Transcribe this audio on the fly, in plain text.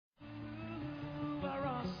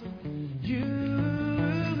You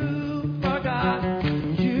are God.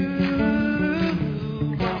 You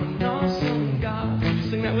are an awesome God.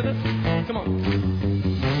 Sing that with us. Come on.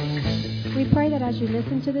 We pray that as you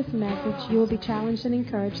listen to this message, you will be challenged and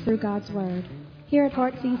encouraged through God's Word. Here at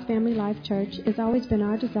Heartsease Family Life Church, it's always been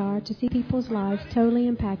our desire to see people's lives totally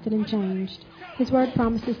impacted and changed. His Word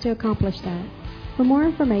promises to accomplish that. For more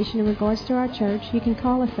information in regards to our church, you can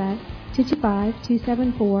call us at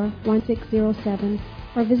 225-274-1607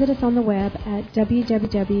 or visit us on the web at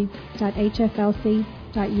www.hflc.us.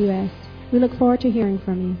 We look forward to hearing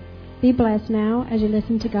from you. Be blessed now as you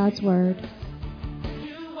listen to God's Word.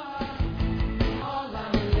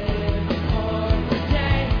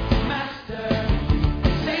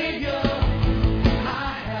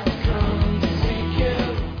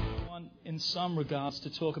 In some regards, to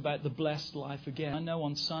talk about the blessed life again. I know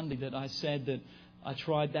on Sunday that I said that I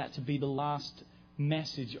tried that to be the last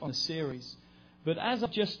message on the series. But as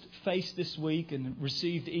I've just faced this week and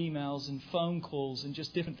received emails and phone calls and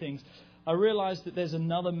just different things, I realized that there's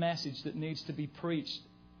another message that needs to be preached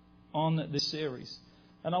on this series.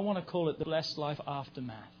 And I want to call it the blessed life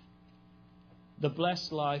aftermath. The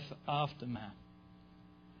blessed life aftermath.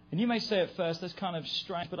 And you may say at first, that's kind of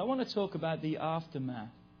strange, but I want to talk about the aftermath.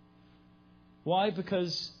 Why?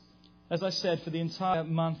 Because, as I said, for the entire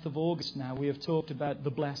month of August now, we have talked about the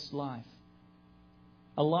blessed life.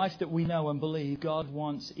 A life that we know and believe God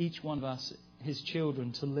wants each one of us, His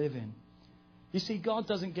children, to live in. You see, God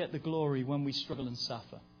doesn't get the glory when we struggle and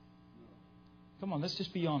suffer. Come on, let's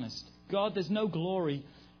just be honest. God, there's no glory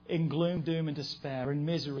in gloom, doom and despair and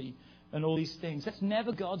misery and all these things. That's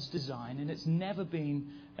never God's design, and it's never been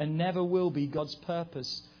and never will be God's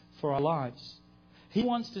purpose for our lives. He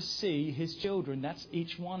wants to see His children, that's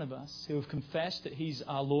each one of us, who have confessed that He's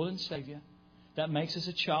our Lord and Saviour. That makes us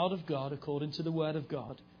a child of God according to the Word of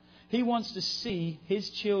God. He wants to see His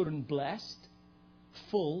children blessed,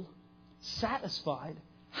 full, satisfied,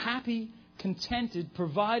 happy, contented,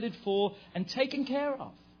 provided for, and taken care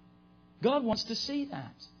of. God wants to see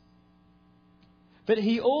that. But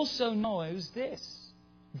He also knows this.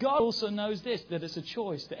 God also knows this, that it's a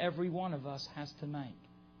choice that every one of us has to make.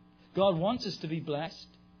 God wants us to be blessed,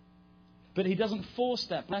 but He doesn't force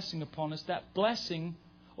that blessing upon us. That blessing,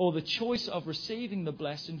 or the choice of receiving the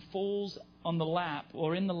blessing, falls on the lap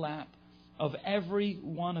or in the lap of every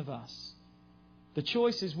one of us. The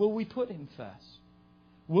choice is, will we put Him first?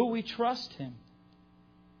 Will we trust Him?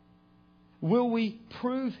 Will we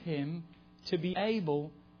prove Him to be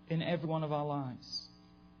able in every one of our lives?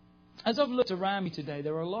 As I've looked around me today,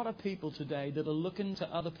 there are a lot of people today that are looking to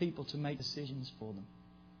other people to make decisions for them.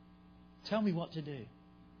 Tell me what to do.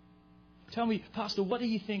 Tell me, Pastor, what do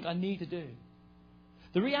you think I need to do?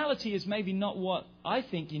 The reality is maybe not what I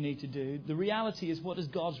think you need to do. The reality is, what does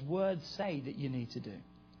God's Word say that you need to do?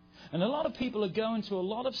 And a lot of people are going to a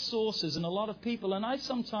lot of sources and a lot of people. And I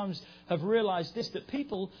sometimes have realized this, that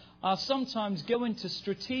people are sometimes going to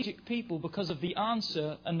strategic people because of the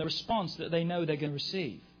answer and the response that they know they're going to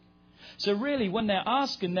receive. So really, when they're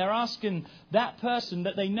asking that person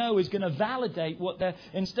that they know is going to validate what they're,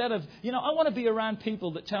 instead of, I want to be around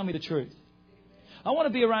people that tell me the truth. I want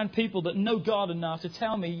to be around people that know God enough to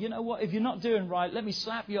tell me, you know what, if you're not doing right, let me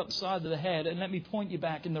slap you upside of the head and let me point you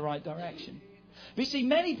back in the right direction. But you see,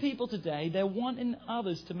 many people today, they're wanting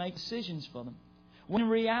others to make decisions for them. When in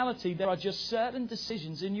reality, there are just certain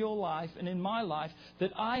decisions in your life and in my life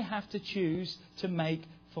that I have to choose to make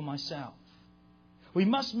for myself. We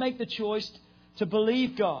must make the choice to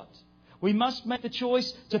believe God. We must make the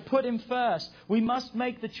choice to put Him first. We must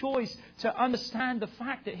make the choice to understand the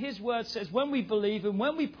fact that His Word says when we believe and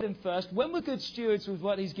when we put Him first, when we're good stewards with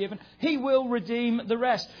what He's given, He will redeem the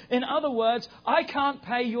rest. In other words, I can't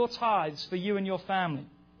pay your tithes for you and your family.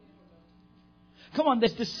 Come on,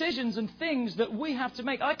 there's decisions and things that we have to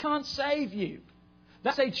make. I can't save you.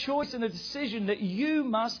 That's a choice and a decision that you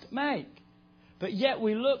must make. But yet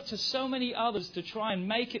we look to so many others to try and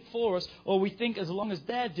make it for us, or we think as long as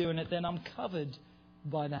they're doing it, then I'm covered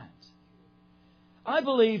by that. I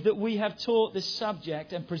believe that we have taught this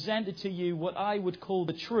subject and presented to you what I would call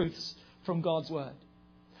the truths from God's Word.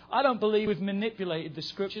 I don't believe we've manipulated the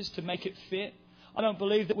Scriptures to make it fit. I don't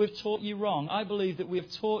believe that we've taught you wrong. I believe that we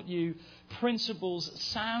have taught you principles,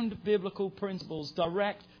 sound biblical principles,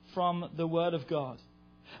 direct from the Word of God.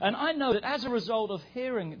 And I know that as a result of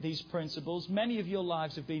hearing these principles, many of your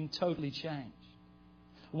lives have been totally changed.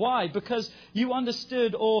 Why? Because you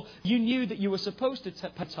understood, or you knew that you were supposed to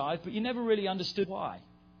pay tithe, but you never really understood why.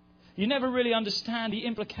 You never really understand the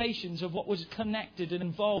implications of what was connected and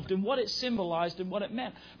involved and what it symbolized and what it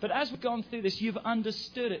meant. But as we've gone through this, you've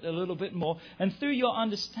understood it a little bit more. And through your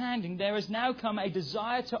understanding, there has now come a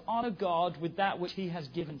desire to honor God with that which He has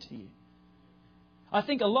given to you. I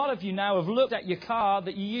think a lot of you now have looked at your car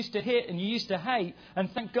that you used to hit and you used to hate and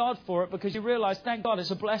thank God for it because you realize, thank God,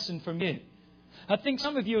 it's a blessing from you. I think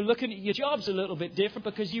some of you are looking at your jobs a little bit different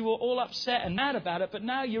because you were all upset and mad about it, but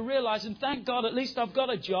now you're realizing, thank God, at least I've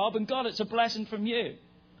got a job, and God, it's a blessing from you.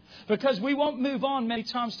 Because we won't move on many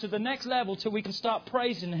times to the next level till we can start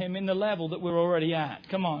praising Him in the level that we're already at.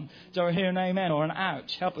 Come on, do I hear an amen or an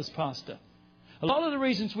ouch? Help us, Pastor. A lot of the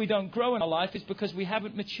reasons we don't grow in our life is because we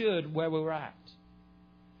haven't matured where we're at.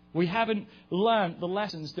 We haven't learned the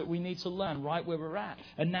lessons that we need to learn right where we're at.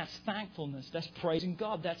 And that's thankfulness. That's praising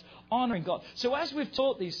God. That's honoring God. So as we've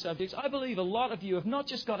taught these subjects, I believe a lot of you have not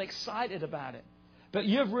just got excited about it, but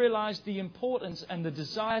you've realized the importance and the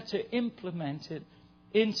desire to implement it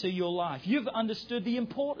into your life. You've understood the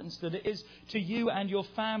importance that it is to you and your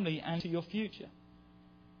family and to your future.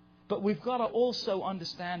 But we've got to also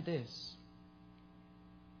understand this.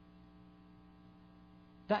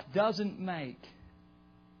 That doesn't make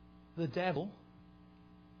the devil,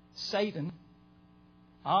 Satan,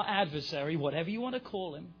 our adversary, whatever you want to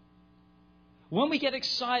call him, when we get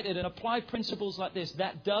excited and apply principles like this,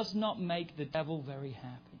 that does not make the devil very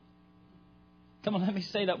happy. Come on, let me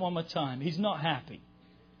say that one more time. He's not happy.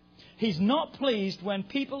 He's not pleased when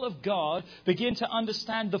people of God begin to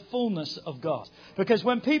understand the fullness of God. Because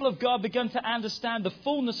when people of God begin to understand the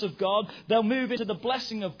fullness of God, they'll move into the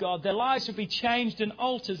blessing of God. Their lives will be changed and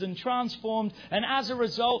altered and transformed. And as a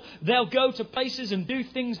result, they'll go to places and do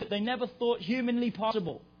things that they never thought humanly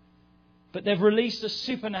possible. But they've released a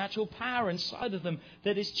supernatural power inside of them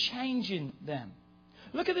that is changing them.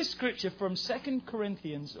 Look at this scripture from 2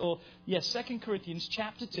 Corinthians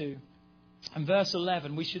chapter 2. And verse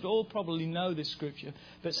 11, we should all probably know this scripture.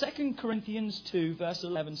 But 2 Corinthians 2 verse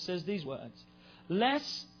 11 says these words.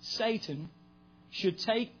 Lest Satan should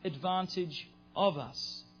take advantage of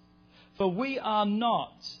us. For we are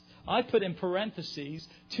not, I put in parentheses,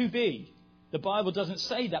 to be. The Bible doesn't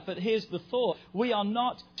say that, but here's the thought. We are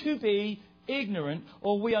not to be ignorant,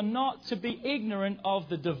 or we are not to be ignorant of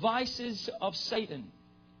the devices of Satan.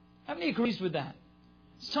 How many agrees with that?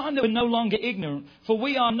 It's time that we're no longer ignorant, for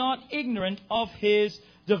we are not ignorant of his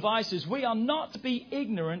devices. We are not to be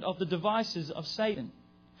ignorant of the devices of Satan.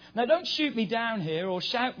 Now, don't shoot me down here or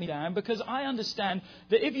shout me down, because I understand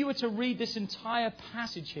that if you were to read this entire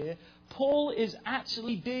passage here, Paul is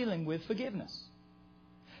actually dealing with forgiveness.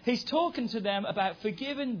 He's talking to them about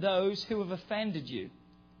forgiving those who have offended you.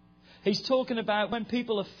 He's talking about when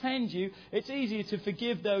people offend you, it's easier to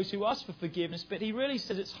forgive those who ask for forgiveness, but he really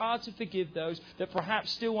says it's hard to forgive those that perhaps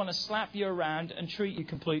still want to slap you around and treat you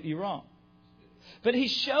completely wrong. But he's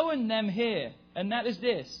showing them here, and that is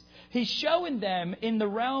this. He's showing them in the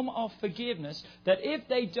realm of forgiveness that if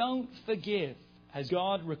they don't forgive as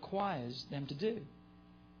God requires them to do,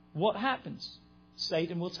 what happens?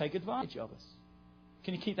 Satan will take advantage of us.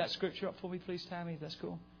 Can you keep that scripture up for me, please, Tammy? That's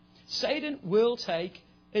cool. Satan will take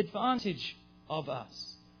advantage of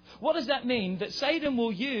us. What does that mean? That Satan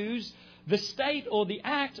will use the state or the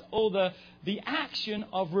act or the action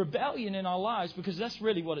of rebellion in our lives, because that's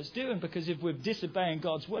really what it's doing. Because if we're disobeying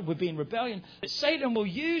God's word, we're being rebellion. That Satan will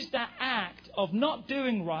use that act of not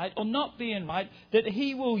doing right or not being right, that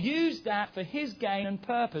he will use that for his gain and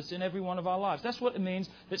purpose in every one of our lives. That's what it means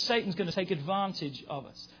that Satan's going to take advantage of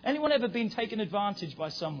us. Anyone ever been taken advantage by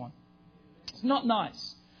someone? It's not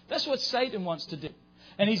nice. That's what Satan wants to do.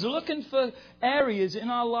 And he's looking for areas in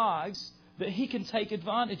our lives that he can take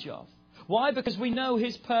advantage of. Why? Because we know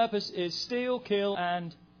his purpose is steal, kill,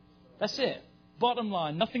 and that's it. Bottom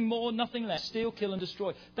line, nothing more, nothing less. Steal, kill, and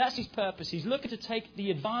destroy. That's his purpose. He's looking to take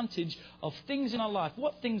the advantage of things in our life.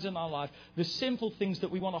 What things in our life? The simple things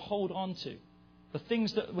that we want to hold on to. The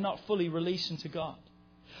things that we're not fully releasing to God.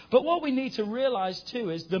 But what we need to realize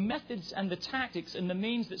too is the methods and the tactics and the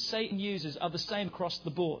means that Satan uses are the same across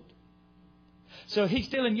the board. So he's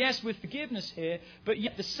dealing, yes, with forgiveness here, but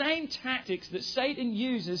yet the same tactics that Satan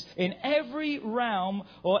uses in every realm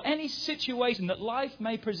or any situation that life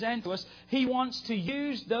may present to us, he wants to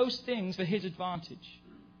use those things for his advantage.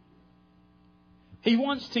 He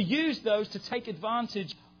wants to use those to take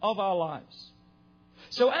advantage of our lives.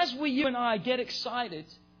 So as you and I get excited,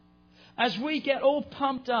 as we get all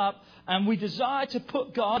pumped up and we desire to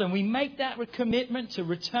put God and we make that commitment to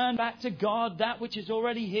return back to God, that which is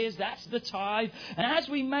already His, that's the tithe. And as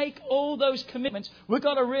we make all those commitments, we've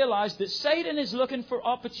got to realize that Satan is looking for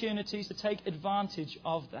opportunities to take advantage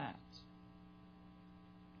of that.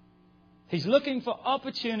 He's looking for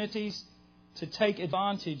opportunities to take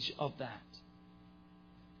advantage of that.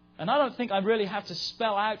 And I don't think I really have to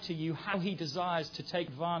spell out to you how he desires to take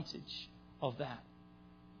advantage of that.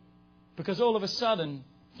 Because all of a sudden,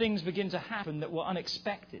 things begin to happen that were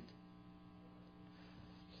unexpected.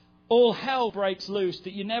 All hell breaks loose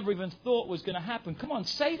that you never even thought was going to happen. Come on,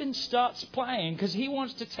 Satan starts playing because he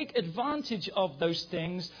wants to take advantage of those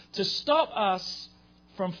things to stop us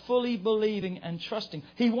from fully believing and trusting.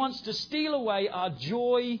 He wants to steal away our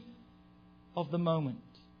joy of the moment.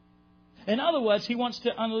 In other words, he wants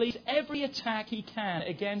to unleash every attack he can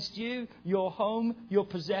against you, your home, your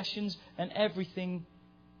possessions, and everything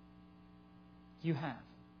you have.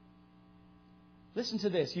 Listen to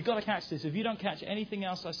this. You've got to catch this. If you don't catch anything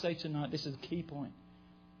else I say tonight, this is the key point.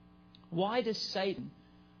 Why does Satan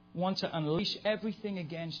want to unleash everything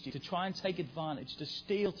against you, to try and take advantage, to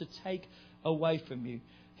steal, to take away from you?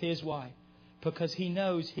 Here's why. Because he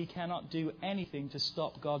knows he cannot do anything to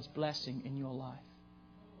stop God's blessing in your life.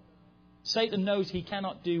 Satan knows he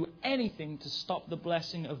cannot do anything to stop the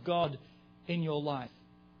blessing of God in your life.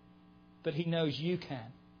 But he knows you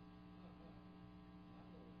can.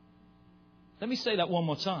 Let me say that one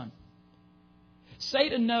more time.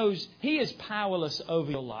 Satan knows he is powerless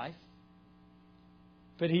over your life,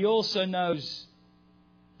 but he also knows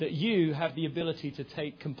that you have the ability to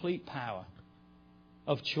take complete power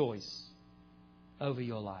of choice over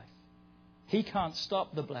your life. He can't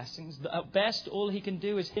stop the blessings. At best, all he can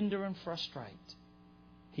do is hinder and frustrate.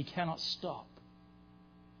 He cannot stop.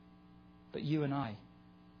 But you and I,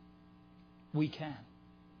 we can.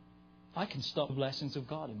 I can stop the blessings of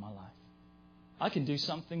God in my life. I can do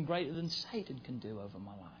something greater than Satan can do over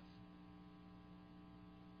my life.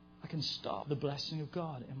 I can stop the blessing of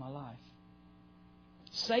God in my life.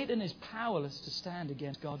 Satan is powerless to stand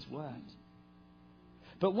against God's word.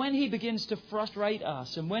 But when he begins to frustrate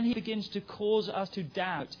us and when he begins to cause us to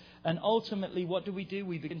doubt, and ultimately what do?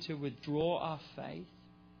 We begin to withdraw our faith.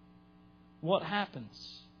 What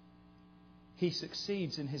happens? He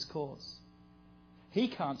succeeds in his cause. He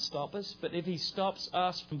can't stop us, but if he stops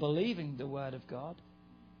us from believing the word of God,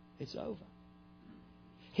 it's over.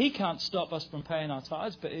 He can't stop us from paying our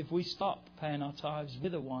tithes, but if we stop paying our tithes, we're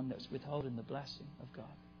the one that's withholding the blessing of God.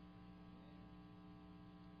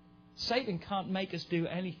 Satan can't make us do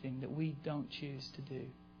anything that we don't choose to do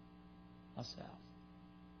ourselves.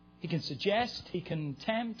 He can suggest, he can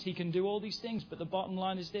tempt, he can do all these things, but the bottom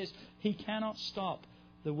line is this: he cannot stop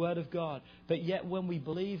the word of God. But yet when we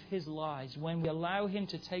believe his lies, when we allow him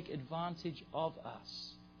to take advantage of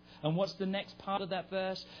us, and what's the next part of that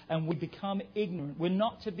verse? And we become ignorant. We're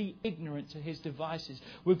not to be ignorant to his devices.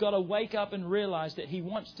 We've got to wake up and realize that he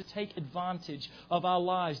wants to take advantage of our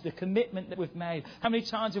lives, the commitment that we've made. How many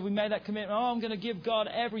times have we made that commitment? Oh, I'm going to give God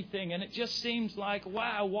everything. And it just seems like,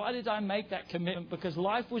 wow, why did I make that commitment? Because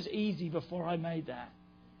life was easy before I made that.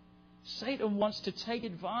 Satan wants to take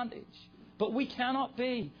advantage. But we cannot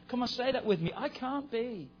be. Come on, say that with me. I can't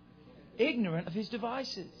be ignorant of his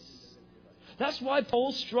devices. That's why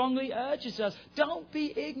Paul strongly urges us, don't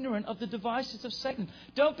be ignorant of the devices of Satan.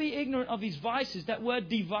 Don't be ignorant of his vices. That word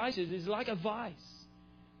devices is like a vice.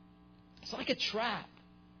 It's like a trap.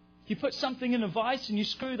 You put something in a vice and you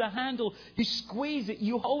screw the handle, you squeeze it,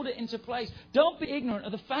 you hold it into place. Don't be ignorant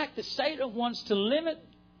of the fact that Satan wants to limit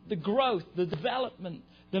the growth, the development,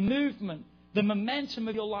 the movement, the momentum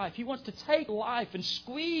of your life. He wants to take life and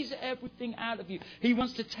squeeze everything out of you. He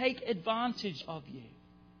wants to take advantage of you.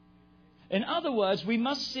 In other words, we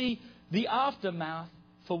must see the aftermath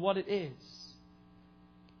for what it is.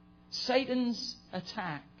 Satan's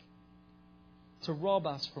attack to rob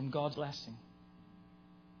us from God's blessing.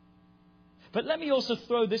 But let me also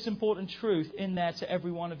throw this important truth in there to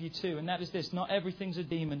every one of you too, and that is this: not everything's a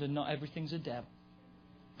demon and not everything's a devil.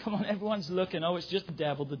 Come on, everyone's looking, oh, it's just the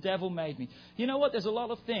devil. The devil made me. You know what? There's a lot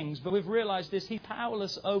of things, but we've realized this. He's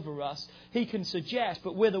powerless over us. He can suggest,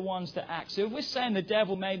 but we're the ones that act. So if we're saying the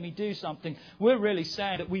devil made me do something, we're really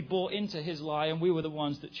saying that we bought into his lie and we were the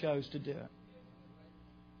ones that chose to do it.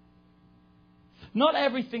 Not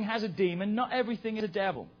everything has a demon. Not everything is a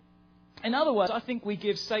devil. In other words, I think we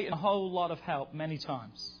give Satan a whole lot of help many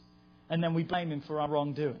times. And then we blame him for our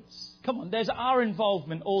wrongdoings. Come on, there's our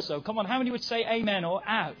involvement also. Come on, how many would say amen or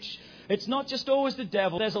ouch? It's not just always the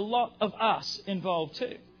devil. There's a lot of us involved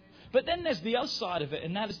too. But then there's the other side of it,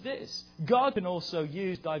 and that is this: God can also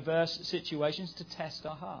use diverse situations to test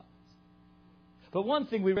our hearts. But one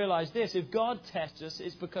thing we realize this: if God tests us,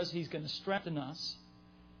 it's because he's going to strengthen us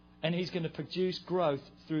and he's going to produce growth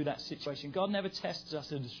through that situation. God never tests us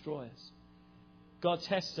to destroy us. God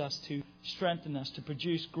tests us to strengthen us, to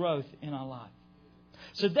produce growth in our life.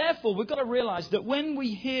 So therefore, we've got to realize that when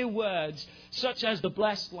we hear words such as the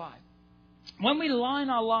blessed life, when we line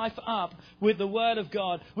our life up with the Word of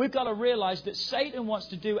God, we've got to realize that Satan wants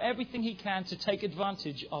to do everything he can to take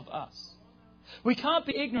advantage of us. We can't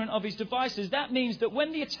be ignorant of his devices. That means that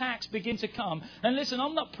when the attacks begin to come, and listen,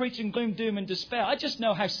 I'm not preaching gloom, doom and despair. I just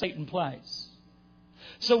know how Satan plays.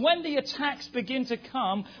 So when the attacks begin to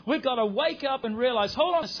come, we've got to wake up and realize,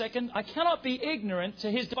 hold on a second, I cannot be ignorant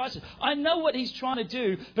to his devices. I know what he's trying to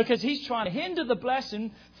do because he's trying to hinder the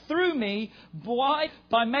blessing through me. Why?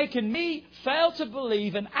 By making me fail to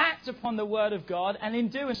believe and act upon the Word of God. And in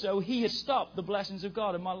doing so, he has stopped the blessings of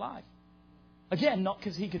God in my life. Again, not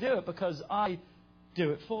because he could do it, because I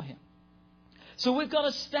do it for him. So we've got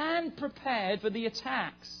to stand prepared for the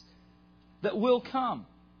attacks that will come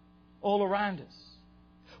all around us.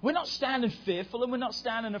 We're not standing fearful and we're not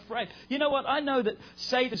standing afraid. You know what? I know that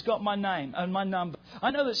Satan's got my name and my number. I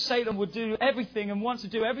know that Satan would do everything and wants to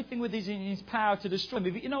do everything in his power to destroy me.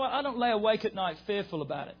 But you know what? I don't lay awake at night fearful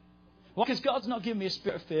about it. Why? Because God's not given me a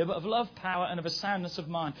spirit of fear, but of love, power, and of a soundness of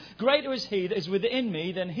mind. Greater is He that is within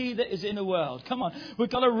me than he that is in the world. Come on. We've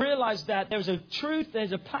got to realize that there's a truth,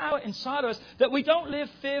 there's a power inside of us, that we don't live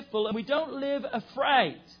fearful and we don't live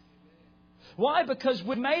afraid. Why? Because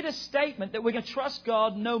we've made a statement that we're going to trust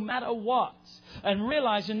God no matter what, and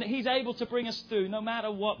realizing that He's able to bring us through no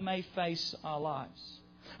matter what may face our lives.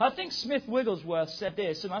 I think Smith Wigglesworth said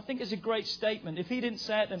this, and I think it's a great statement. If he didn't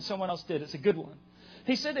say it, then someone else did. It's a good one.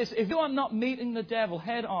 He said this: if you are not meeting the devil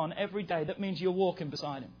head on every day, that means you're walking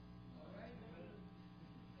beside him.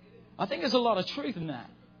 I think there's a lot of truth in that.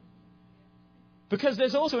 Because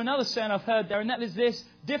there's also another saying I've heard there, and that is this: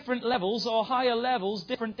 different levels or higher levels,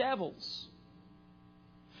 different devils.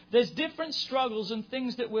 There's different struggles and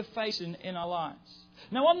things that we're facing in our lives.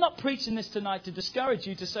 Now, I'm not preaching this tonight to discourage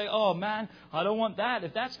you, to say, oh man, I don't want that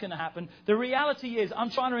if that's going to happen. The reality is, I'm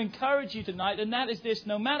trying to encourage you tonight, and that is this: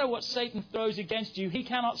 no matter what Satan throws against you, he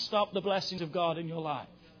cannot stop the blessings of God in your life.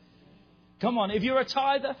 Come on, if you're a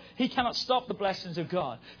tither, he cannot stop the blessings of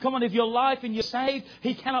God. Come on, if you're alive and you're saved,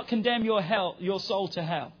 he cannot condemn your soul to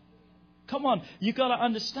hell. Come on, you've got to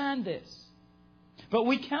understand this. But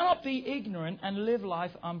we cannot be ignorant and live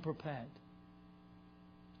life unprepared.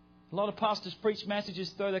 A lot of pastors preach messages,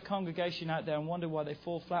 throw their congregation out there and wonder why they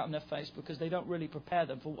fall flat on their face, because they don't really prepare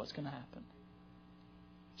them for what's going to happen.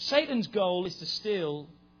 Satan's goal is to steal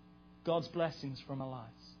God's blessings from our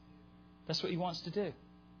lives. That's what he wants to do.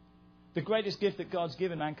 The greatest gift that God's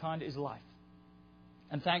given mankind is life.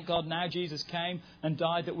 And thank God now Jesus came and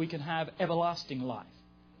died that we can have everlasting life.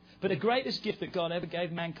 But the greatest gift that God ever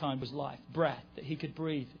gave mankind was life, breath, that he could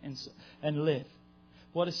breathe and live.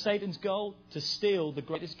 What is Satan's goal? To steal the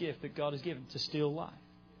greatest gift that God has given, to steal life,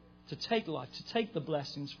 to take the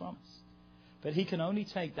blessings from us. But he can only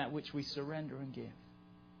take that which we surrender and give.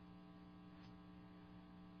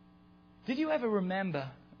 Did you ever remember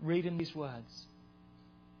reading these words?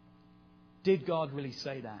 Did God really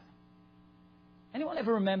say that? Anyone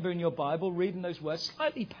ever remember in your Bible reading those words,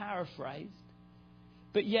 slightly paraphrased,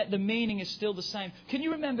 but yet the meaning is still the same? Can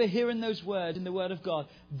you remember hearing those words in the Word of God?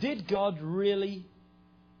 Did God really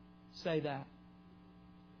say that?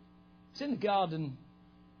 It's in the Garden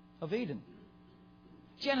of Eden.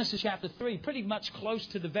 Genesis chapter 3, pretty much close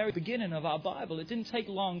to the very beginning of our Bible. It didn't take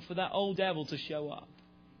long for that old devil to show up.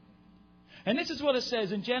 And this is what it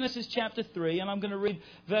says in Genesis chapter 3, and I'm going to read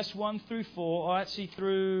verse 1 through 4, or actually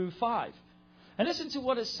through 5. And listen to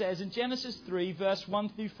what it says in Genesis 3, verse 1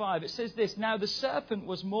 through 5. It says this: Now the serpent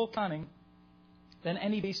was more cunning than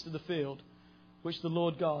any beast of the field which the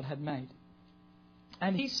Lord God had made.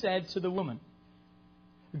 And he said to the woman,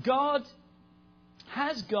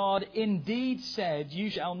 Has God indeed said, you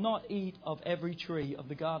shall not eat of every tree of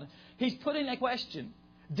the garden? He's putting a question.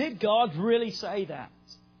 Did God really say that?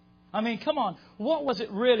 I mean, come on. What was it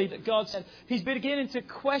really that God said? He's beginning to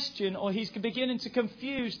question, or he's beginning to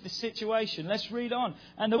confuse the situation. Let's read on.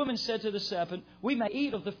 And the woman said to the serpent, We may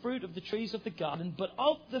eat of the fruit of the trees of the garden, but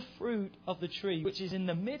of the fruit of the tree which is in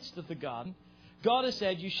the midst of the garden, God has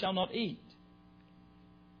said, You shall not eat.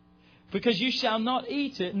 Because you shall not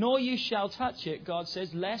eat it, nor you shall touch it, God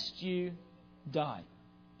says, lest you die.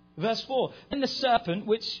 Verse 4. Then the serpent,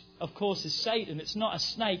 which of course is Satan, it's not a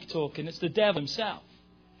snake talking, it's the devil himself.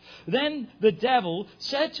 Then the devil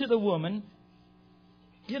said to the woman,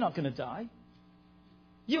 You're not going to die.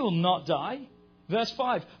 You will not die. Verse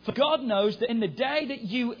 5. For God knows that in the day that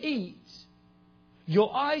you eat,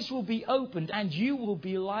 your eyes will be opened and you will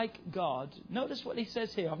be like God. Notice what he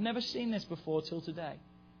says here. I've never seen this before till today.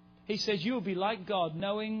 He says you will be like God,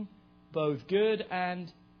 knowing both good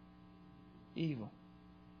and evil.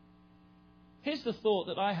 Here's the thought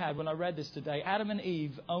that I had when I read this today. Adam and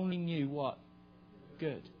Eve only knew what?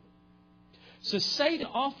 Good. So Satan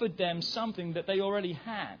offered them something that they already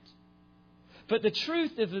had. But the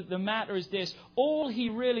truth of the matter is this. All he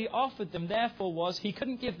really offered them, therefore, was he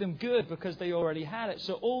couldn't give them good because they already had it.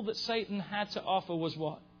 So all that Satan had to offer was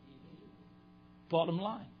what? Bottom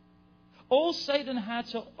line. All Satan had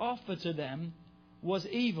to offer to them was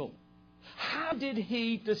evil. How did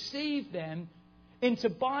he deceive them into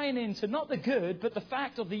buying into not the good, but the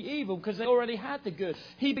fact of the evil, because they already had the good?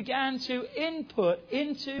 He began to input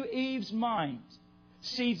into Eve's mind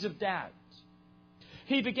seeds of doubt.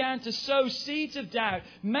 He began to sow seeds of doubt,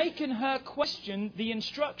 making her question the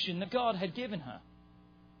instruction that God had given her.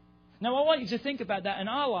 Now, I want you to think about that in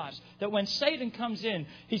our lives, that when Satan comes in,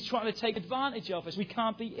 he's trying to take advantage of us. We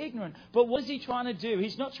can't be ignorant. But what is he trying to do?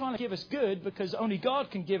 He's not trying to give us good, because only God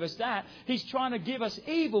can give us that. He's trying to give us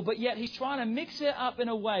evil, but yet he's trying to mix it up in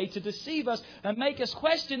a way to deceive us and make us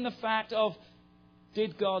question the fact of,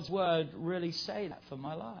 did God's word really say that for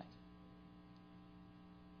my life?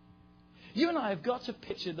 You and I have got to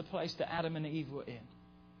picture the place that Adam and Eve were in.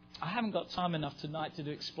 I haven't got time enough tonight to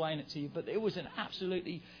explain it to you, but it was an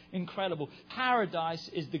absolutely incredible. Paradise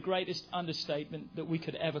is the greatest understatement that we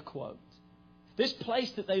could ever quote. This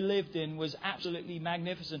place that they lived in was absolutely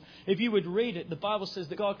magnificent. If you would read it, the Bible says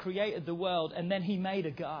that God created the world and then he made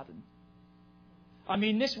a garden. I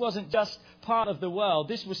mean, this wasn't just part of the world.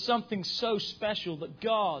 This was something so special that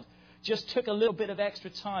God just took a little bit of extra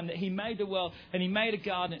time, that he made the world and he made a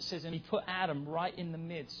garden, it says, and he put Adam right in the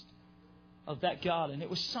midst of that garden. It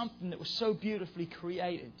was something that was so beautifully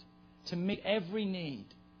created to meet every need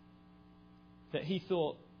that he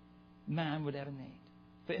thought man would ever need.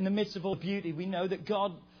 But in the midst of all beauty, we know that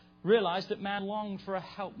God realized that man longed for a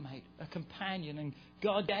helpmate, a companion, and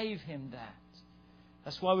God gave him that.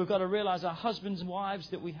 That's why we've got to realize our husbands and wives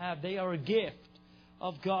that we have, they are a gift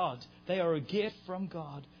of God. They are a gift from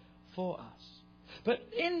God for us. But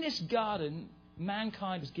in this garden,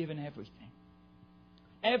 mankind was given everything.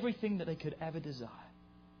 Everything that they could ever desire.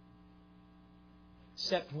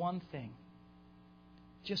 Except one thing.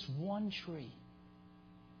 Just one tree.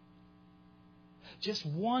 Just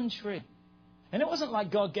one tree. And it wasn't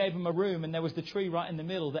like God gave them a room and there was the tree right in the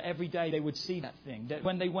middle, that every day they would see that thing. That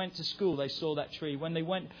when they went to school, they saw that tree. When they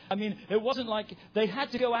went, it wasn't like they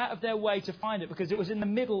had to go out of their way to find it, because it was in the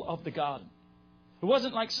middle of the garden. It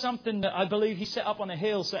wasn't like something that I believe he set up on a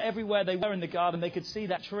hill, so everywhere they were in the garden they could see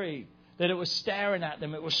that tree. That it was staring at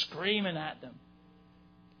them, it was screaming at them.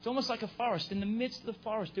 It's almost like a forest. In the midst of the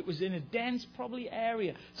forest, it was in a dense, probably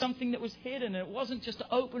area. Something that was hidden, and it wasn't just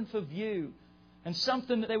open for view. And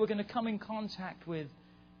something that they were going to come in contact with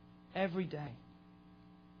every day.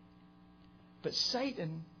 But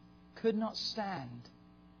Satan could not stand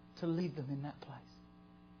to leave them in that place.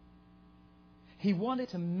 He wanted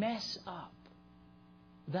to mess up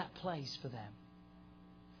that place for them.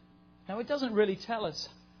 Now, it doesn't really tell us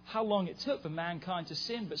how long it took for mankind to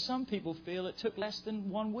sin, but some people feel it took less than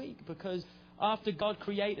 1 week, because after God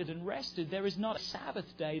created and rested, there is not a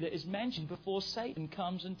Sabbath day that is mentioned before Satan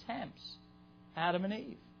comes and tempts Adam and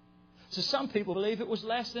Eve. So some people believe it was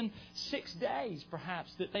less than 6 days,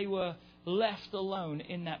 perhaps, that they were left alone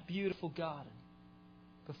in that beautiful garden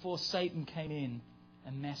before Satan came in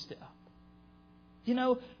and messed it up. You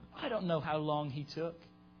know, I don't know how long he took.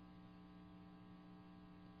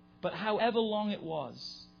 But however long it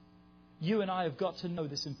was, you and I have got to know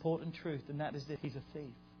this important truth, and that is that he's a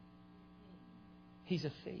thief. He's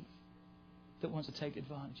a thief that wants to take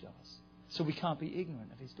advantage of us. So we can't be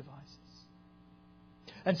ignorant of his devices.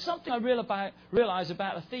 And something I realize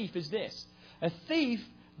about a thief is this. A thief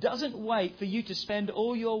doesn't wait for you to spend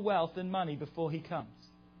all your wealth and money before he comes.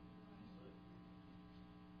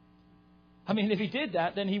 I mean, if he did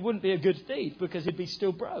that, then he wouldn't be a good thief, because he'd be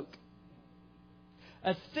still broke.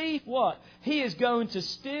 A thief, what? He is going to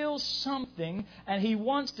steal something, and he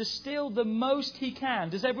wants to steal the most he can.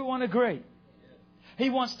 Does everyone agree? He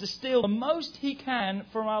wants to steal the most he can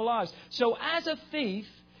from our lives. So as a thief,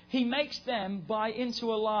 he makes them buy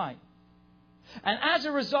into a lie. And as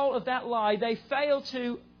a result of that lie, they fail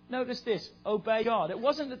to, notice this, obey God. It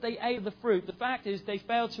wasn't that they ate the fruit. The fact is they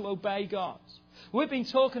failed to obey God. We've been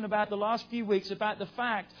talking about the last few weeks about the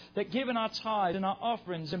fact that given our tithe and our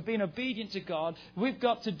offerings and being obedient to God, we've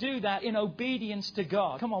got to do that in obedience to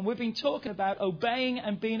God. Come on, we've been talking about obeying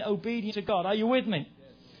and being obedient to God. Are you with me?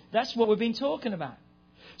 That's what we've been talking about.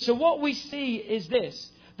 So what we see is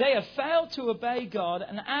this. They have failed to obey God,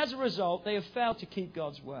 and as a result, they have failed to keep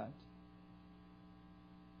God's word.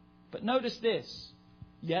 But notice this,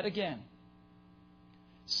 yet again.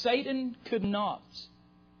 Satan could not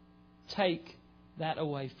take that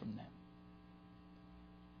away from them.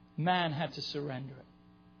 man had to surrender it.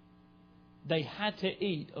 They had to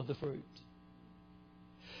eat of the fruit.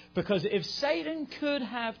 Because if Satan could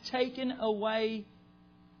have taken away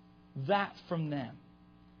that from them,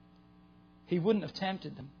 he wouldn't have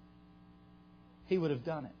tempted them. He would have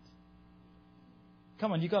done it.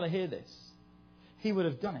 Come on, you've got to hear this. He would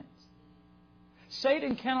have done it.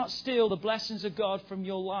 Satan cannot steal the blessings of God from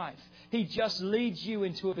your life. He just leads you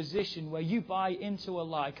into a position where you buy into a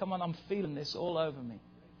lie. Come on, I'm feeling this all over me.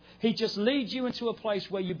 He just leads you into a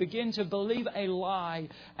place where you begin to believe a lie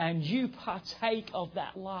and you partake of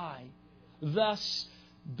that lie, thus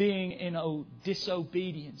being in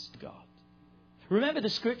disobedience to God. Remember the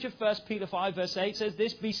scripture, 1 Peter 5 verse 8 says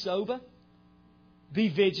this, be sober, be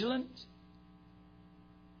vigilant.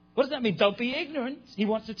 What does that mean? Don't be ignorant. He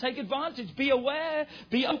wants to take advantage. Be aware,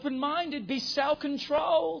 be open-minded, be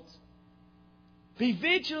self-controlled. Be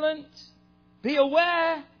vigilant, be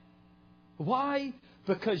aware. Why?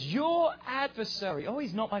 Because your adversary,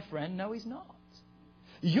 he's not my friend. No, he's not.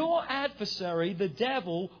 Your adversary, the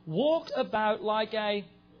devil, walked about like a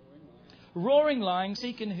roaring lion,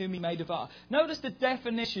 seeking whom he may devour. Notice the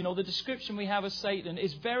definition or the description we have of Satan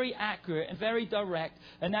is very accurate and very direct,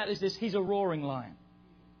 and that is this: he's a roaring lion.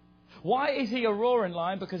 Why is he a roaring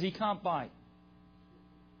lion? Because he can't bite.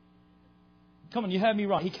 Come on, you heard me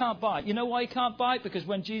right. He can't bite. You know why he can't bite? Because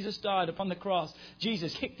when Jesus died upon the cross,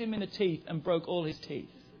 Jesus kicked him in the teeth and broke all his teeth.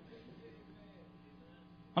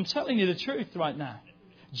 I'm telling you the truth right now.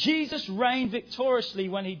 Jesus reigned victoriously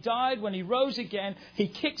when he died, when he rose again. He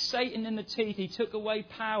kicked Satan in the teeth. He took away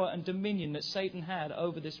power and dominion that Satan had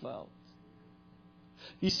over this world.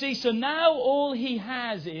 You see, so now all he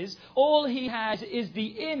has is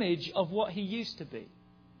the image of what he used to be.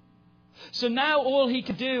 So now all he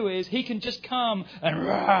can do is he can just come and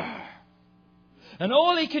roar. And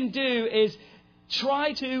all he can do is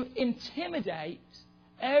try to intimidate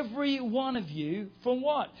every one of you from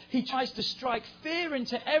what? He tries to strike fear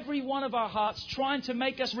into every one of our hearts, trying to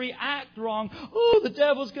make us react wrong. Oh, the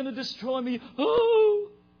devil's going to destroy me. Oh.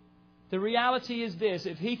 The reality is this: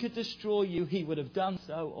 if he could destroy you, he would have done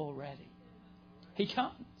so already. He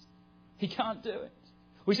can't. He can't do it.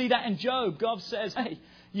 We see that in Job. God says, hey,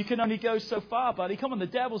 you can only go so far, buddy. Come on, the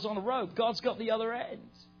devil's on a rope. God's got the other end.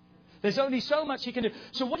 There's only so much he can do.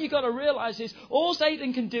 So what you've got to realize is all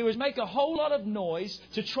Satan can do is make a whole lot of noise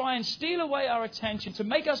to try and steal away our attention, to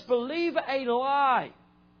make us believe a lie.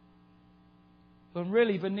 When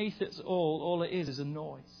really beneath it all it is a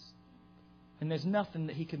noise. And there's nothing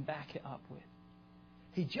that he can back it up with.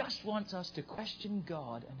 He just wants us to question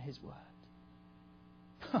God and His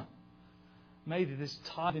Word. Maybe this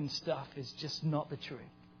tithing stuff is just not the truth.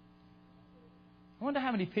 I wonder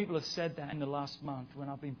how many people have said that in the last month when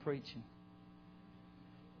I've been preaching.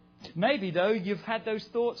 Maybe, though, you've had those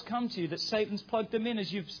thoughts come to you that Satan's plugged them in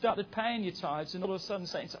as you've started paying your tithes, and all of a sudden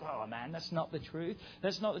Satan says, oh man, that's not the truth.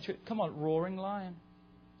 That's not the truth. Come on, roaring lion.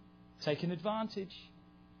 Taking advantage.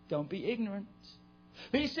 Don't be ignorant.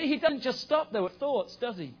 But you see, he doesn't just stop there with thoughts,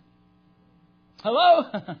 does he? Hello?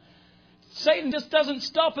 Satan just doesn't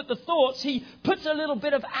stop at the thoughts. He puts a little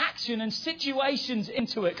bit of action and situations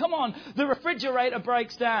into it. Come on, the refrigerator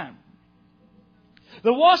breaks down.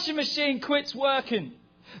 The washing machine quits working.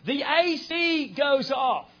 The AC goes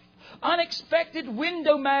off. Unexpected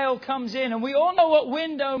window mail comes in. And we all know what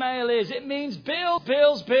window mail is. It means bills,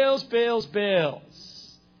 bills, bills, bills,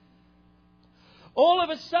 bills. All of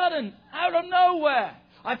a sudden, out of nowhere,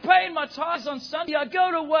 I paid my tithes on Sunday. I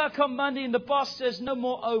go to work on Monday and the boss says no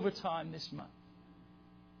more overtime this month.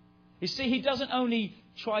 You see, he doesn't only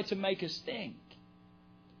try to make us think.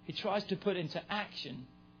 He tries to put into action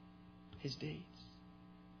his deeds.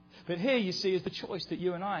 But here, you see, is the choice that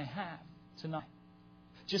you and I have tonight.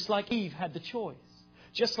 Just like Eve had the choice.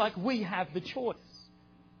 Just like we have the choice.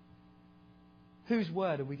 Whose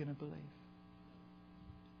word are we going to believe?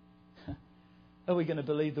 Are we going to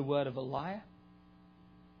believe the word of a liar?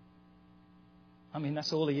 I mean,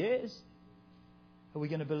 that's all he is. Are we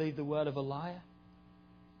going to believe the word of a liar?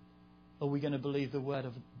 Or are we going to believe the word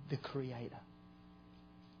of the Creator?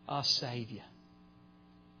 Our Saviour.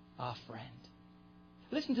 Our friend.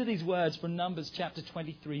 Listen to these words from Numbers chapter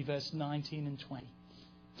 23, verse 19 and 20.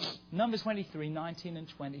 Numbers 23, 19 and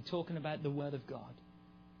 20, talking about the word of God.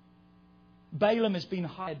 Balaam has been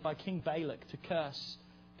hired by King Balak to curse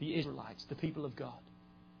the Israelites, the people of God.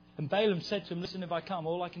 And Balaam said to him, listen, if I come,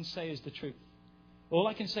 all I can say is the truth. All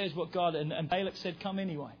I can say is what God... And Balak said, come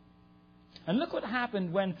anyway. And look what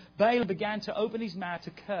happened when Balaam began to open his mouth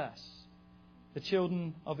to curse the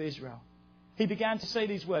children of Israel. He began to say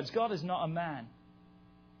these words, God is not a man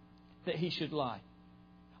that he should lie.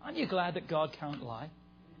 Aren't you glad that God can't lie?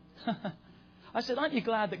 I said, aren't you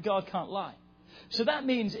glad that God can't lie? So that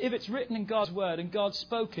means if it's written in God's Word and God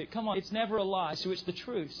spoke it, come on, it's never a lie, so it's the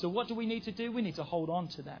truth. So what do we need to do? We need to hold on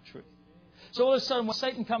to that truth. So all of a sudden, when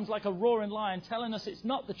Satan comes like a roaring lion telling us it's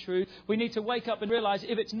not the truth, we need to wake up and realize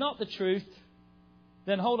if it's not the truth,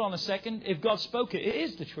 then hold on a second. If God spoke it, it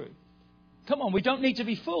is the truth. Come on, we don't need to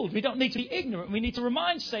be fooled. We don't need to be ignorant. We need to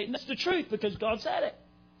remind Satan that's the truth because God said it.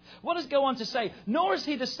 What does it go on to say? Nor is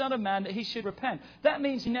he the Son of Man that he should repent. That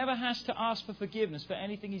means he never has to ask for forgiveness for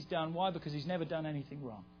anything he's done. Why? Because he's never done anything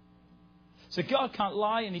wrong. So God can't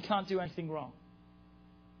lie and he can't do anything wrong.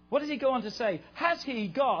 What does he go on to say? Has he,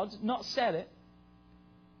 God, not said it?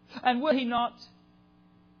 And will he not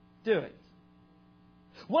do it?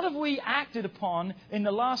 What have we acted upon in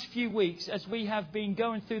the last few weeks as we have been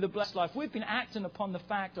going through the blessed life? We've been acting upon the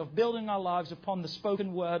fact of building our lives upon the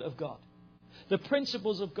spoken word of God. The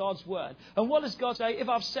principles of God's word. And what does God say? If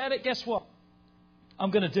I've said it, guess what?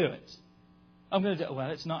 I'm going to do it. I'm going to do it. Well,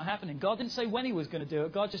 it's not happening. God didn't say when he was going to do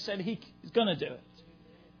it. God just said he's going to do it.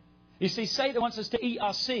 You see, Satan wants us to eat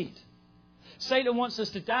our seed. Satan wants us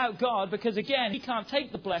to doubt God because, again, he can't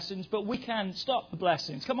take the blessings, but we can stop the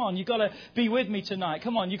blessings. Come on, you've got to be with me tonight.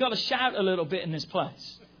 Come on, you've got to shout a little bit in this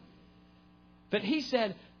place. But he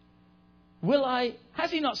said, has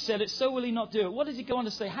he not said it, so will he not do it? What does he go on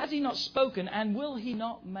to say? Has he not spoken, and will he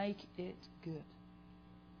not make it good?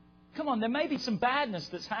 Come on, there may be some badness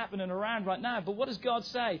that's happening around right now, but what does God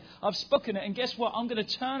say? I've spoken it, and guess what? I'm going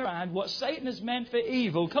to turn around what Satan has meant for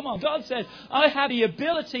evil. Come on, God says, I have the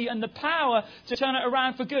ability and the power to turn it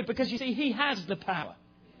around for good, because you see, he has the power.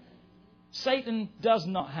 Satan does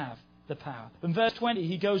not have the power. In verse 20,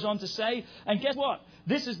 he goes on to say, and guess what?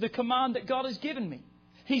 This is the command that God has given me.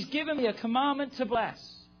 He's given me a commandment to bless.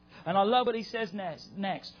 And I love what he says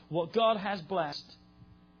next. What God has blessed,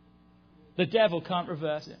 the devil can't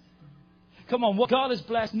reverse it. Come on, what God has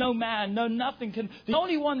blessed, no man, no nothing can. The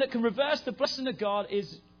only one that can reverse the blessing of God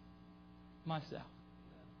is myself.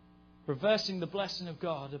 Reversing the blessing of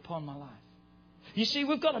God upon my life. You see,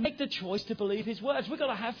 we've got to make the choice to believe his words. We've got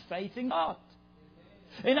to have faith in God.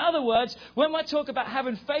 In other words, when I talk about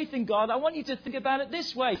having faith in God, I want you to think about it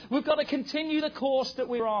this way. We've got to continue the course that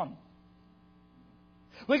we're on.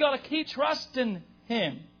 We've got to keep trusting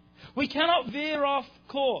him. We cannot veer off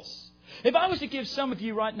course. If I was to give some of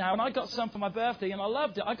you right now, and I got some for my birthday and I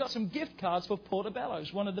loved it, I got some gift cards for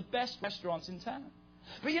T.B.L's, one of the best restaurants in town.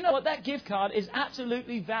 But you know what? That gift card is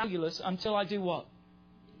absolutely valueless until I do what?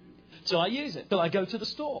 Till I use it. Till I go to the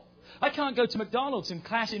store. I can't go to McDonald's and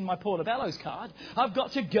cash in my T.B.L's card. I've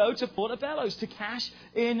got to go to T.B.L's to cash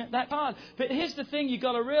in that card. But here's the thing you've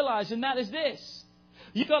got to realize, and that is this.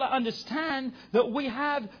 You've got to understand that we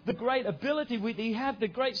have the great ability, we have the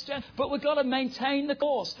great strength, but we've got to maintain the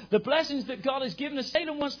course. The blessings that God has given us,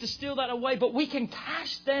 Satan wants to steal that away, but we can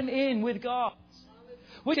cash them in with God.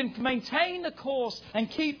 We can maintain the course and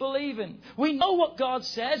keep believing. We know what God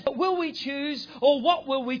says, but will we choose, or what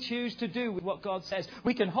will we choose to do with what God says?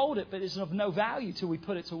 We can hold it, but it's of no value till we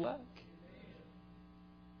put it to work.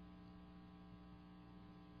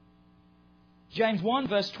 James 1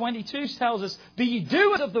 verse 22 tells us, be ye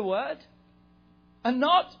doers of the word and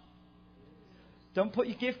not. Don't put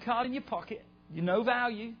your gift card in your pocket. You no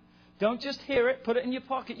value. Don't just hear it, put it in your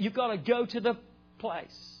pocket. You've got to go to the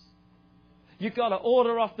place. You've got to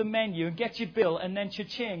order off the menu and get your bill and then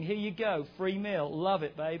cha-ching, here you go, free meal. Love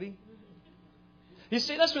it, baby. You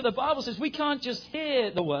see, that's what the Bible says. We can't just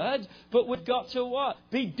hear the word, but we've got to what?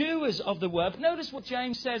 Be doers of the word. But notice what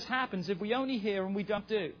James says happens if we only hear and we don't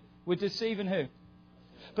do. We're deceiving who?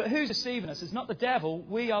 But who's deceiving us? It's not the devil.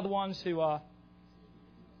 We are the ones who are.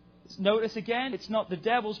 Notice again, it's not the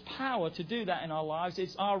devil's power to do that in our lives.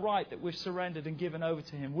 It's our right that we've surrendered and given over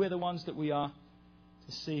to him. We're the ones that we are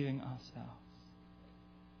deceiving ourselves.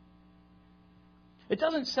 It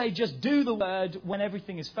doesn't say just do the word when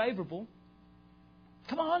everything is favourable.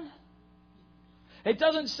 Come on. It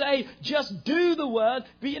doesn't say just do the word,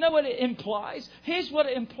 but you know what it implies? Here's what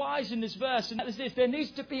it implies in this verse, and that is this. There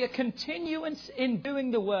needs to be a continuance in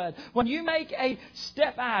doing the word. When you make a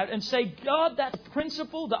step out and say, God, that's a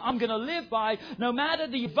principle that I'm going to live by, no matter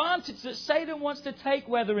the advantage that Satan wants to take,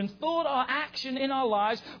 whether in thought or action in our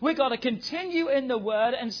lives, we've got to continue in the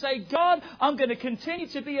word and say, God, I'm going to continue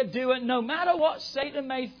to be a doer no matter what Satan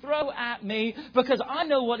may throw at me, because I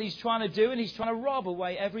know what he's trying to do, and he's trying to rob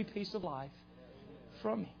away every piece of life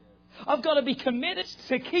from me. I've got to be committed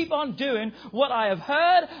to keep on doing what I have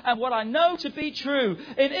heard and what I know to be true.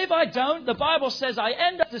 And if I don't, the Bible says I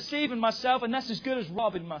end up deceiving myself, and that's as good as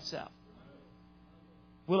robbing myself.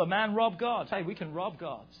 Will a man rob God? Hey, we can rob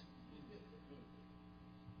God.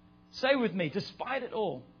 Say with me, despite it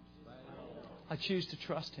all, I choose to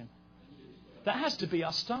trust him. That has to be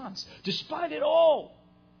our stance. Despite it all,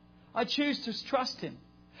 I choose to trust Him.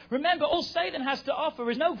 Remember, all Satan has to offer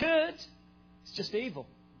is no good. It's just evil.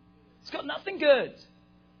 It's got nothing good.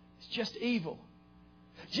 It's just evil.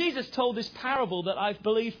 Jesus told this parable that I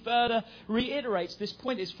believe further reiterates this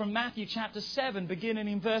point. It's from Matthew chapter 7, beginning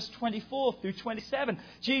in verse 24 through 27.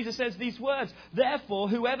 Jesus says these words, "Therefore,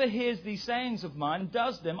 whoever hears these sayings of mine and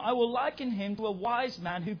does them, I will liken him to a wise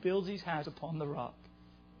man who builds his house upon the rock.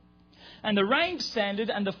 And the rain descended,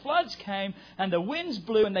 and the floods came, and the winds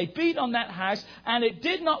blew, and they beat on that house, and it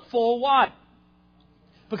did not fall." Why?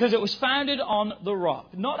 Because it was founded on the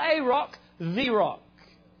rock. Not a rock, the rock.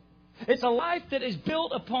 It's a life that is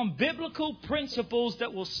built upon biblical principles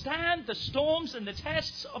that will stand the storms and the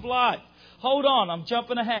tests of life. Hold on, I'm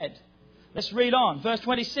jumping ahead. Let's read on. Verse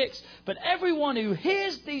 26. "But everyone who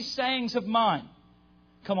hears these sayings of mine,"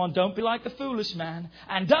 come on, don't be like the foolish man,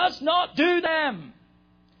 "and does not do them,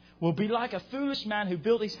 will be like a foolish man who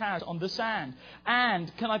built his house on the sand.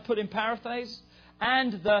 And," can I put in paraphrase?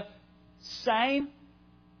 "And the same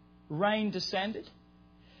rain descended."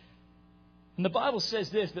 And the Bible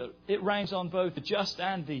says this, that it rains on both the just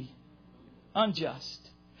and the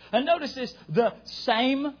unjust. And notice this, the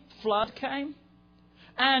same flood came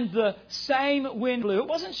and the same wind blew. It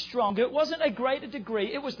wasn't stronger, it wasn't a greater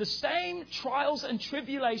degree. It was the same trials and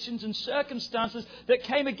tribulations and circumstances that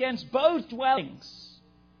came against both dwellings.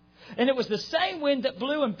 And it was the same wind that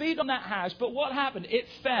blew and beat on that house. But what happened? It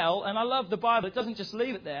fell. And I love the Bible. It doesn't just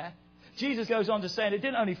leave it there. Jesus goes on to say, and it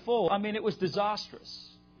didn't only fall. I mean, it was disastrous.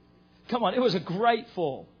 Come on, it was a great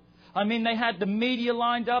fall. I mean, they had the media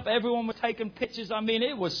lined up. Everyone was taking pictures. I mean,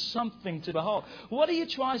 it was something to behold. What are you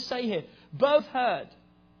trying to say here? Both heard.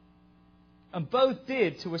 And both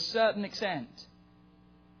did to a certain extent.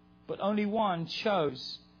 But only one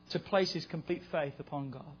chose to place his complete faith upon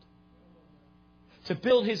God. To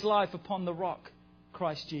build his life upon the rock,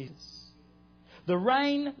 Christ Jesus. The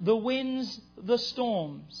rain, the winds, the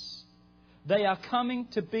storms, they are coming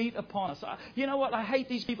to beat upon us. You know what? I hate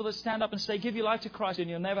these people that stand up and say, "Give your life to Christ and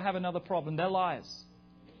you'll never have another problem." They're liars.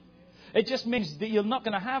 It just means that you're not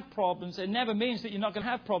going to have problems. It never means that you're not going to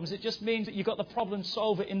have problems. It just means that you've got the problem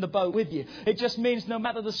solver in the boat with you. It just means no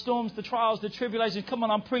matter the storms, the trials, the tribulations, come on,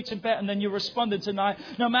 I'm preaching better than you responded tonight.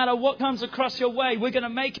 No matter what comes across your way, we're going to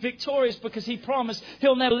make it victorious because He promised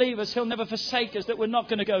He'll never leave us. He'll never forsake us, that we're not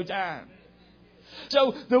going to go down.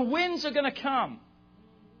 So the winds are going to come.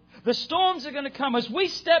 The storms are going to come as we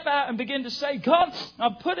step out and begin to say, "God,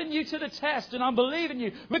 I'm putting you to the test and I'm believing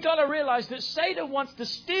you." We've got to realize that Satan wants to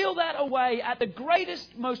steal that away at the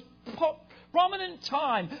greatest, most prominent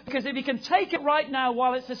time. Because if he can take it right now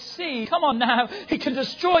while it's a seed, come on now, he can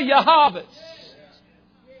destroy your harvest.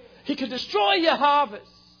 He can destroy your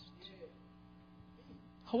harvest.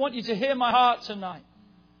 I want you to hear my heart tonight.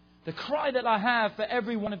 The cry that I have for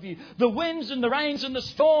every one of you. The winds and the rains and the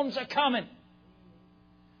storms are coming.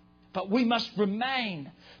 But we must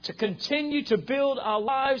remain to continue to build our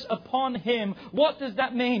lives upon Him. What does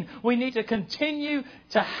that mean? We need to continue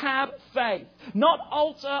to have faith. Not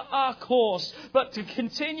alter our course, but to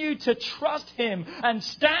continue to trust Him and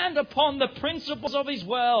stand upon the principles of His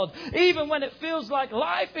word. Even when it feels like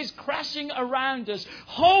life is crashing around us,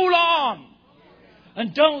 hold on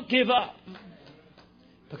and don't give up.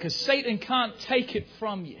 Because Satan can't take it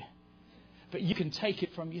from you, but you can take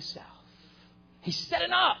it from yourself. He's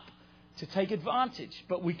setting up to take advantage,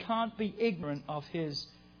 but we can't be ignorant of his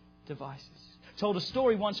devices. I told a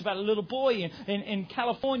story once about a little boy in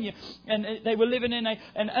California, and they were living in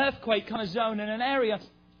an earthquake kind of zone in an area,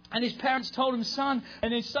 and his parents told him, "Son,"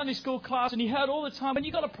 and in Sunday school class, and he heard all the time, "When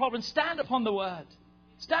you got a problem, stand upon the word.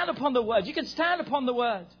 Stand upon the word. You can stand upon the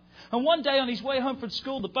word." And one day on his way home from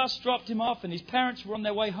school, the bus dropped him off, and his parents were on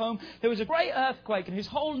their way home. There was a great earthquake, and his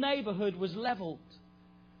whole neighborhood was leveled.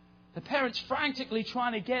 The parents, frantically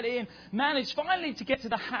trying to get in, managed finally to get to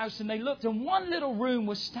the house, and they looked, and one little room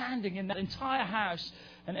was standing in that entire house,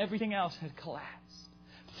 and everything else had collapsed.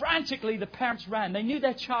 Frantically, the parents ran. They knew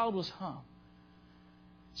their child was home.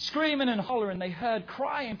 Screaming and hollering, they heard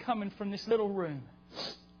crying coming from this little room.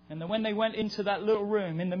 And then when they went into that little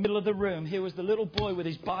room, in the middle of the room, here was the little boy with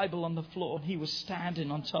his Bible on the floor, and he was standing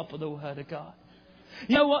on top of the Word of God.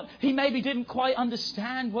 You know what? He maybe didn't quite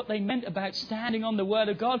understand what they meant about standing on the Word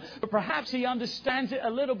of God, but perhaps he understands it a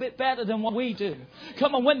little bit better than what we do.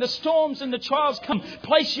 Come on, when the storms and the trials come,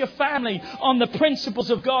 place your family on the principles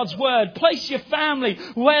of God's Word. Place your family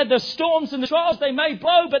where the storms and the trials, they may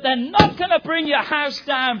blow, but they're not going to bring your house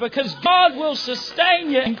down, because God will sustain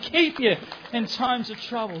you and keep you in times of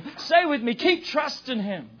trouble. Say with me, keep trusting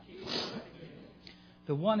Him.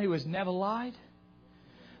 The one who has never lied,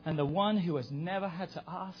 and the one who has never had to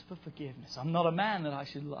ask for forgiveness. I'm not a man that I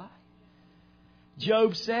should lie.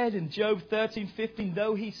 Job said in Job 13:15,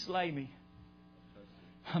 though he slay me,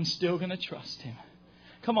 I'm still going to trust him.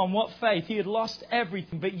 Come on, what faith? He had lost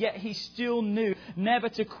everything, but yet he still knew never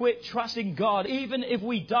to quit trusting God. Even if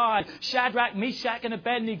we died, Shadrach, Meshach and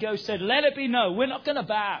Abednego said, let it be known, we're not going to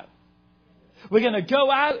bow. We're going to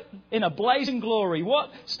go out in a blazing glory.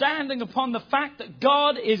 What? Standing upon the fact that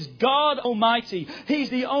God is God Almighty.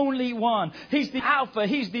 He's the only one. He's the Alpha.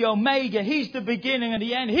 He's the Omega. He's the beginning and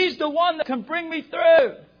the end. He's the one that can bring me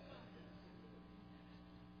through.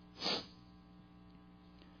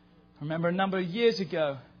 I remember a number of years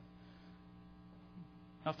ago,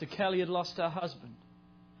 after Kelly had lost her husband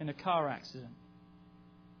in a car accident,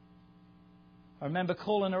 I remember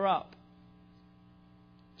calling her up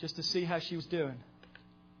just to see how she was doing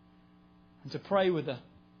and to pray with her.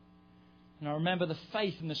 And I remember the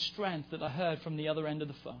faith and the strength that I heard from the other end of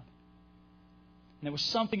the phone. And there was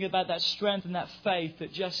something about that strength and that faith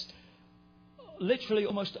that just literally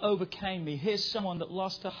almost overcame me. Here's someone that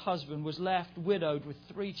lost her husband, was left widowed with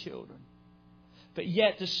 3 children. But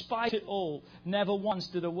yet, despite it all, never once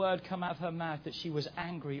did a word come out of her mouth that she was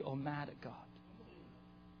angry or mad at God.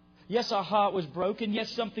 Yes, her heart was broken. Yes,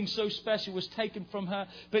 something so special was taken from her.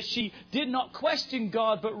 But she did not question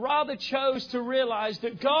God, but rather chose to realize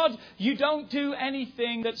that, God, you don't do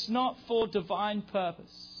anything that's not for divine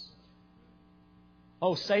purpose.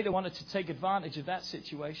 Oh, Satan wanted to take advantage of that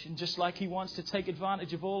situation, just like he wants to take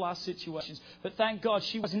advantage of all our situations. But thank God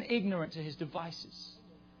she wasn't ignorant to his devices.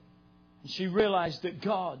 And she realized that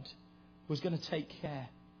God was going to take care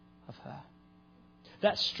of her.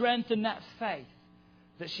 That strength and that faith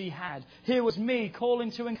that she had. Here was me calling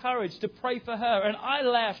to encourage, to pray for her. And I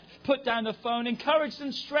left, put down the phone, encouraged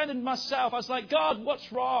and strengthened myself. I was like, God,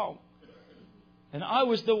 what's wrong? And I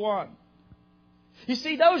was the one. You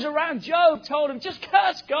see, those around Job told him, just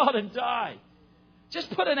curse God and die.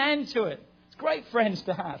 Just put an end to it. It's great friends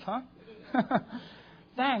to have, huh?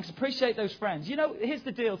 Thanks. Appreciate those friends. You know, here's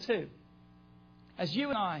the deal too. As you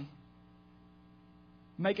and I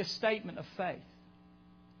make a statement of faith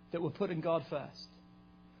that we're putting God first,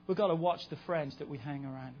 we've got to watch the friends that we hang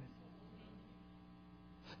around with.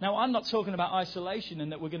 Now, I'm not talking about isolation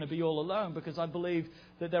and that we're going to be all alone, because I believe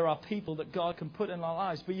that there are people that God can put in our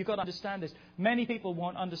lives. But you've got to understand this. Many people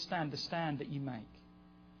won't understand the stand that you make.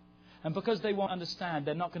 And because they won't understand,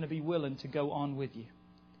 they're not going to be willing to go on with you.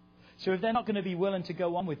 So if they're not going to be willing to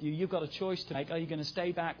go on with you, you've got a choice to make. Are you going to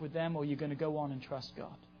stay back with them, or are you going to go on and trust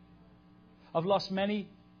God? I've lost many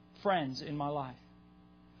friends in my life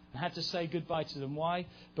and had to say goodbye to them. Why?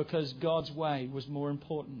 Because God's way was more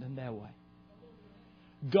important than their way.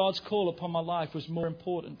 God's call upon my life was more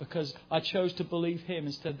important because I chose to believe Him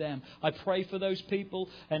instead of them. I pray for those people,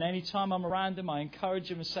 and any time I'm around them, I encourage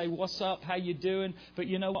them and say, what's up, how you doing? But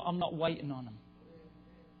you know what? I'm not waiting on them.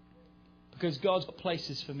 Because God's got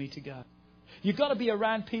places for me to go. You've got to be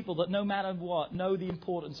around people that no matter what, know the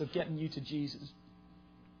importance of getting you to Jesus.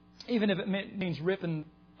 Even if it means ripping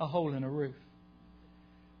a hole in a roof.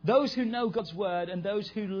 Those who know God's Word and those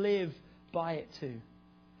who live by it too.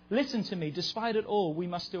 Listen to me, despite it all, we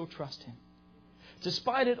must still trust Him.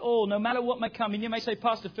 Despite it all, no matter what may come, and you may say,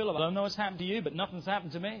 Pastor Philip, I don't know what's happened to you, but nothing's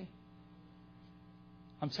happened to me.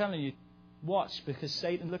 I'm telling you, watch, because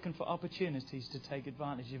Satan's looking for opportunities to take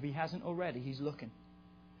advantage. If he hasn't already, he's looking.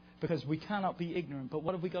 Because we cannot be ignorant, but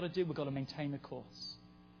what have we got to do? We've got to maintain the course.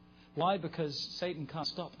 Why? Because Satan can't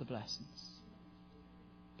stop the blessings.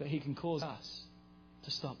 But he can cause us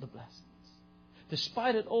to stop the blessings.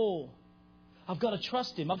 Despite it all, I've got to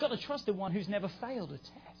trust Him. I've got to trust the one who's never failed a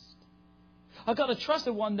test. I've got to trust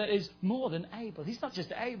the one that is more than able. He's not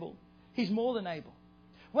just able. He's more than able.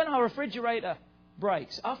 When our refrigerator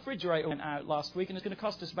breaks, our refrigerator went out last week and it's going to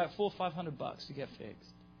cost us about $400 or $500 to get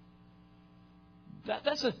fixed.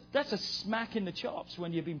 That's a smack in the chops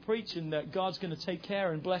when you've been preaching that God's going to take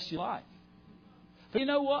care and bless your life. But you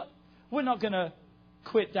know what? We're not going to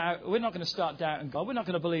quit doubt. We're not going to start doubting God. We're not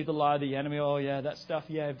going to believe the lie of the enemy. Oh, yeah, that stuff.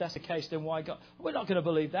 Yeah, if that's the case, then why God? We're not going to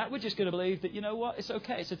believe that. We're just going to believe that, you know what? It's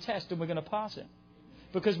okay. It's a test and we're going to pass it.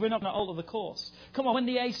 Because we're not going to alter the course. Come on, when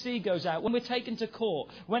the AC goes out, when we're taken to court,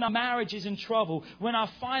 when our marriage is in trouble, when our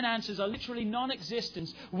finances are literally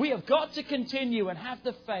non-existent, we have got to continue and have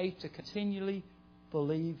the faith to continually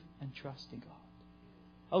believe and trust in God.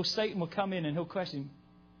 Oh, Satan will come in and he'll question,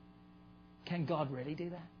 can God really do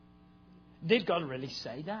that? Did God really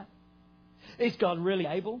say that? Is God really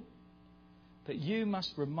able? But you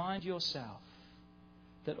must remind yourself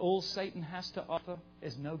that all Satan has to offer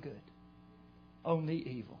is no good, only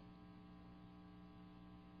evil.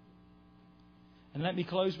 And let me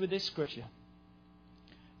close with this scripture.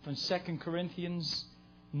 from 2 Corinthians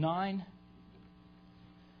 9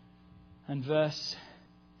 and verse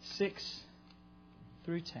 6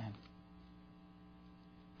 through 10.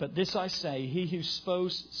 But this I say, he who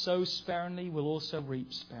sows sparingly will also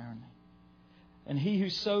reap sparingly. And he who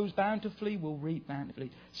sows bountifully will reap bountifully.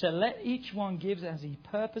 So let each one give as he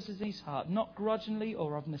purposes in his heart, not grudgingly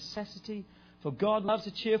or of necessity, for God loves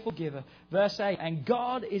a cheerful giver. Verse 8, and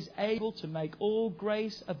God is able to make all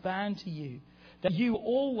grace abound to you, that you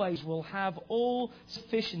always will have all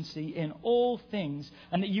sufficiency in all things,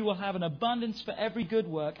 and that you will have an abundance for every good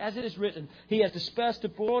work. As it is written, He has dispersed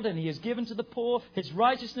abroad and He has given to the poor. His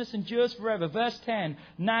righteousness endures forever. Verse 10,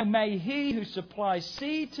 now may He who supplies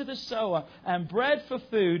seed to the sower and bread for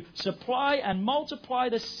food supply and multiply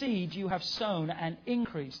the seed you have sown and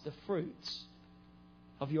increase the fruits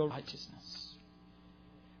of your righteousness.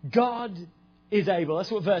 God is able. That's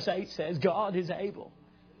what verse 8 says. God is able.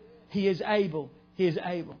 He is able. He is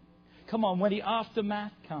able. Come on, when the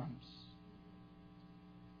aftermath comes,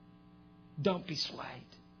 don't be swayed.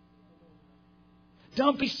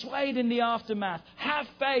 Don't be swayed in the aftermath. Have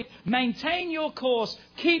faith. Maintain your course.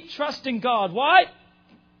 Keep trusting God. Why?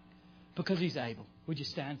 Because He's able. Would you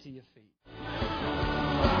stand to your feet?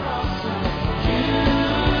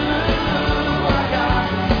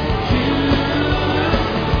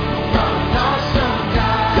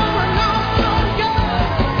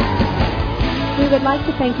 We would like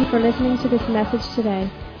to thank you for listening to this message today.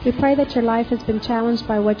 We pray that your life has been challenged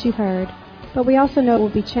by what you've heard, but we also know it will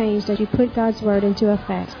be changed as you put God's Word into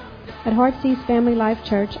effect. At Heartsease Family Life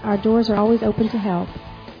Church, our doors are always open to help.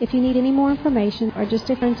 If you need any more information or just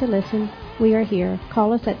a friend to listen, we are here.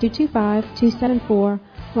 Call us at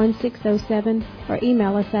 225-274-1607 or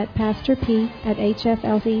email us at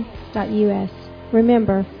pastorp@hflc.us.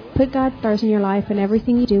 Remember, put God first in your life and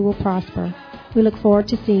everything you do will prosper. We look forward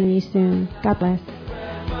to seeing you soon. God bless.